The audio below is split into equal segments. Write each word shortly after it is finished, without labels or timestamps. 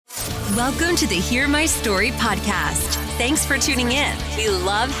Welcome to the Hear My Story podcast. Thanks for tuning in. We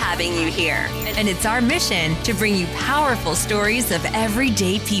love having you here. And it's our mission to bring you powerful stories of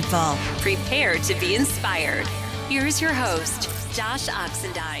everyday people. Prepare to be inspired. Here's your host, Josh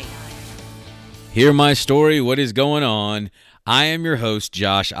Oxendine. Hear My Story, what is going on? I am your host,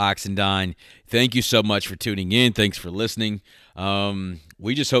 Josh Oxendine. Thank you so much for tuning in. Thanks for listening.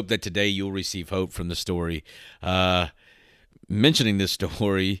 We just hope that today you'll receive hope from the story. Mentioning this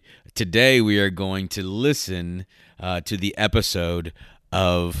story, today we are going to listen to the episode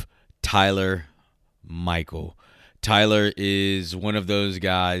of Tyler Michael. Tyler is one of those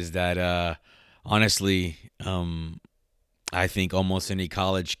guys that honestly, I think almost any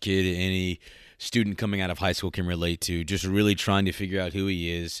college kid, any student coming out of high school can relate to, just really trying to figure out who he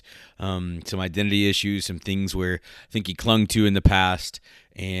is, some identity issues, some things where I think he clung to in the past,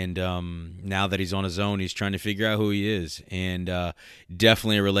 and now that he's on his own, he's trying to figure out who he is, and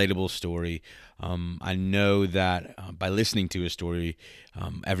definitely a relatable story. I know that by listening to his story,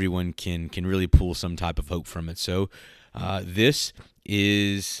 everyone can really pull some type of hope from it. So this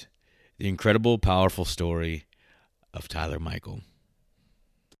is the incredible, powerful story of Tyler Michael.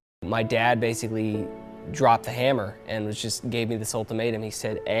 My dad basically dropped the hammer and gave me this ultimatum. He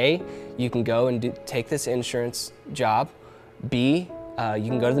said, A, you can go and take this insurance job. B, you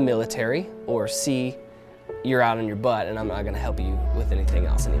can go to the military. Or C, you're out on your butt and I'm not gonna help you with anything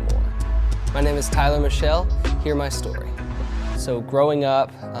else anymore. My name is Tyler Michelle. Hear my story. So growing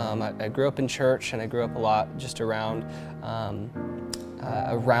up, I grew up in church, and I grew up a lot just around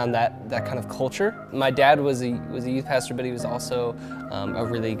that kind of culture. My dad was a youth pastor, but he was also a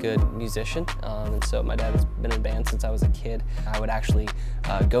really good musician. And so my dad has been in band since I was a kid. I would actually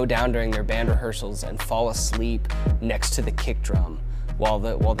go down during their band rehearsals and fall asleep next to the kick drum while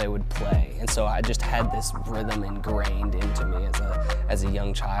they would play. And so I just had this rhythm ingrained into me as a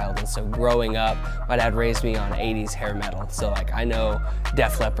young child. And so growing up, my dad raised me on 80s hair metal. So like I know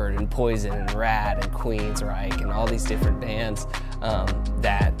Def Leppard and Poison and Rad and Queensryche and all these different bands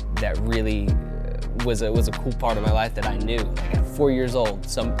that really was a cool part of my life that I knew. Like at 4 years old,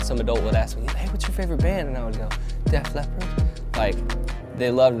 some adult would ask me, hey, what's your favorite band? And I would go, Def Leppard. Like, they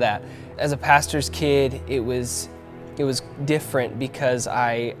loved that. As a pastor's kid, it was different because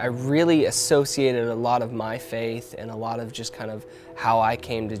I really associated a lot of my faith and a lot of just kind of how I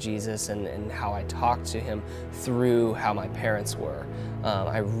came to Jesus and how I talked to him through how my parents were.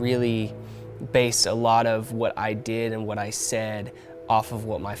 I really based a lot of what I did and what I said off of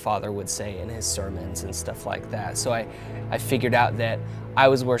what my father would say in his sermons and stuff like that. So I figured out that I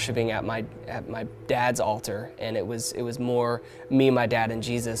was worshiping at my dad's altar, and it was more me, my dad, and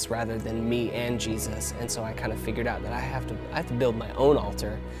Jesus rather than me and Jesus. And so I kind of figured out that I have to build my own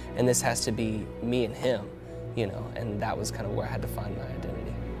altar, and this has to be me and him, and that was kind of where I had to find my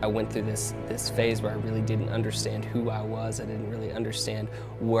identity. I went through this phase where I really didn't understand who I was. I didn't really understand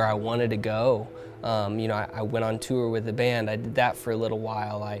where I wanted to go. I went on tour with the band. I did that for a little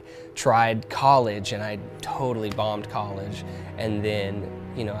while. I tried college and I totally bombed college. And then,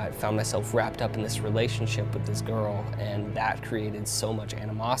 I found myself wrapped up in this relationship with this girl, and that created so much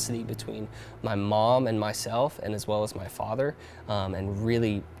animosity between my mom and myself, and as well as my father, and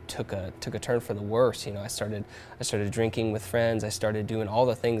really took a turn for the worse. I started drinking with friends. I started doing all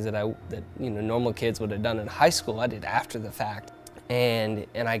the things that normal kids would have done in high school. I did after the fact. And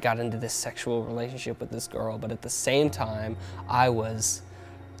I got into this sexual relationship with this girl, but at the same time, I was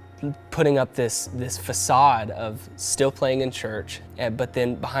putting up this facade of still playing in church, but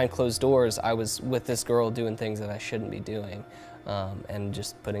then behind closed doors, I was with this girl doing things that I shouldn't be doing, and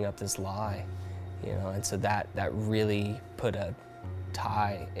just putting up this lie, and so that really put a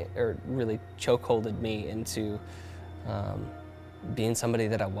tie, or really chokeholded me into being somebody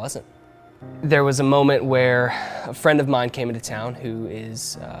that I wasn't. There was a moment where a friend of mine came into town who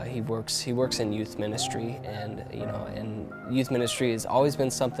is, he works in youth ministry, and youth ministry has always been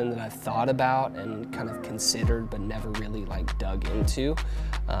something that I've thought about and kind of considered, but never really dug into.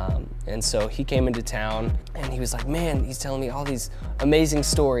 And so he came into town and he was like, man, he's telling me all these amazing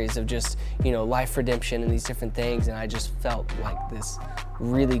stories of just, life redemption and these different things. And I just felt like this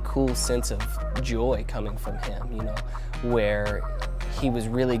really cool sense of joy coming from him, where he was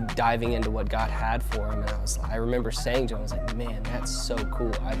really diving into what God had for him. And I remember saying to him, I was like, man, that's so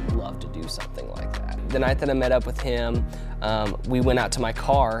cool. I'd love to do something like that. The night that I met up with him, we went out to my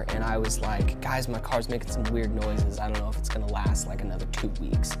car, and I was like, guys, my car's making some weird noises. I don't know if it's gonna last another 2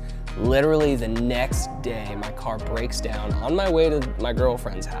 weeks. Literally the next day, my car breaks down on my way to my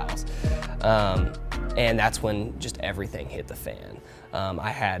girlfriend's house. And that's when just everything hit the fan.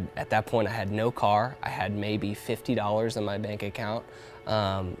 At that point, I had no car. I had maybe $50 in my bank account.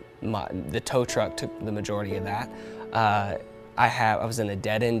 The tow truck took the majority of that. I was in a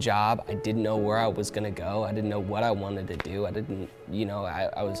dead-end job. I didn't know where I was gonna go. I didn't know what I wanted to do. I didn't,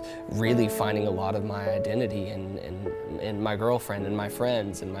 I was really finding a lot of my identity in my girlfriend and my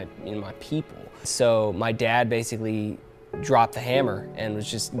friends and my people. So my dad basically dropped the hammer and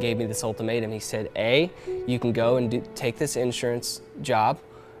gave me this ultimatum. He said, A, you can go and take this insurance job.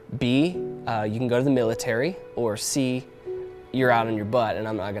 B, you can go to the military. Or C, you're out on your butt and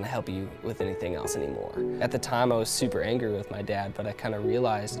I'm not gonna help you with anything else anymore. At the time I was super angry with my dad, but I kind of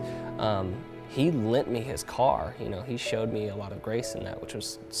realized he lent me his car. He showed me a lot of grace in that, which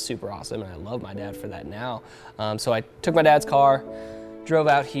was super awesome, and I love my dad for that now. So I took my dad's car, drove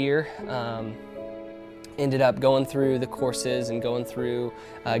out here, ended up going through the courses and going through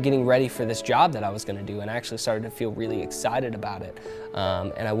getting ready for this job that I was gonna do, and I actually started to feel really excited about it.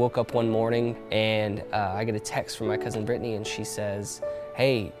 And I woke up one morning and I get a text from my cousin Brittany, and she says,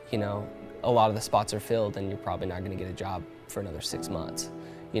 hey, a lot of the spots are filled and you're probably not gonna get a job for another 6 months.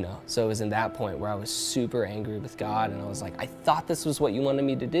 So it was in that point where I was super angry with God, and I was like, I thought this was what you wanted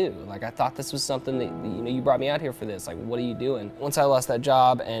me to do. Like, I thought this was something that, you brought me out here for this. Like, what are you doing? Once I lost that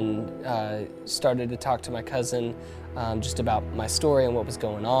job and started to talk to my cousin just about my story and what was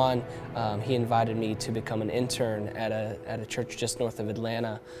going on, he invited me to become an intern at a church just north of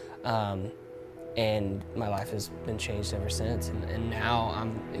Atlanta. And my life has been changed ever since. And now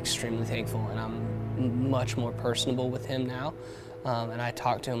I'm extremely thankful, and I'm much more personable with him now. And I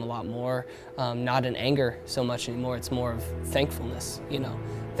talk to him a lot more, not in anger so much anymore. It's more of thankfulness,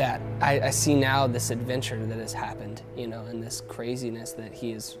 that I see now this adventure that has happened, and this craziness that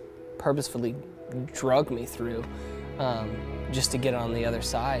he has purposefully drugged me through, just to get on the other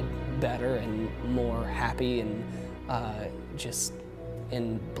side better and more happy and just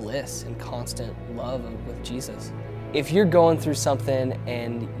in bliss and constant love with Jesus. If you're going through something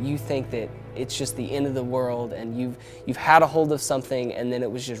and you think that it's just the end of the world and you've had a hold of something and then it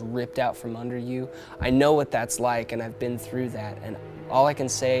was just ripped out from under you, I know what that's like, and I've been through that, and all I can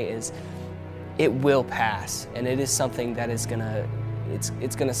say is it will pass, and it is something that is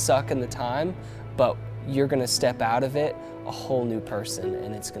it's gonna suck in the time, but you're gonna step out of it a whole new person,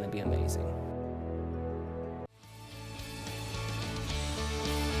 and it's gonna be amazing.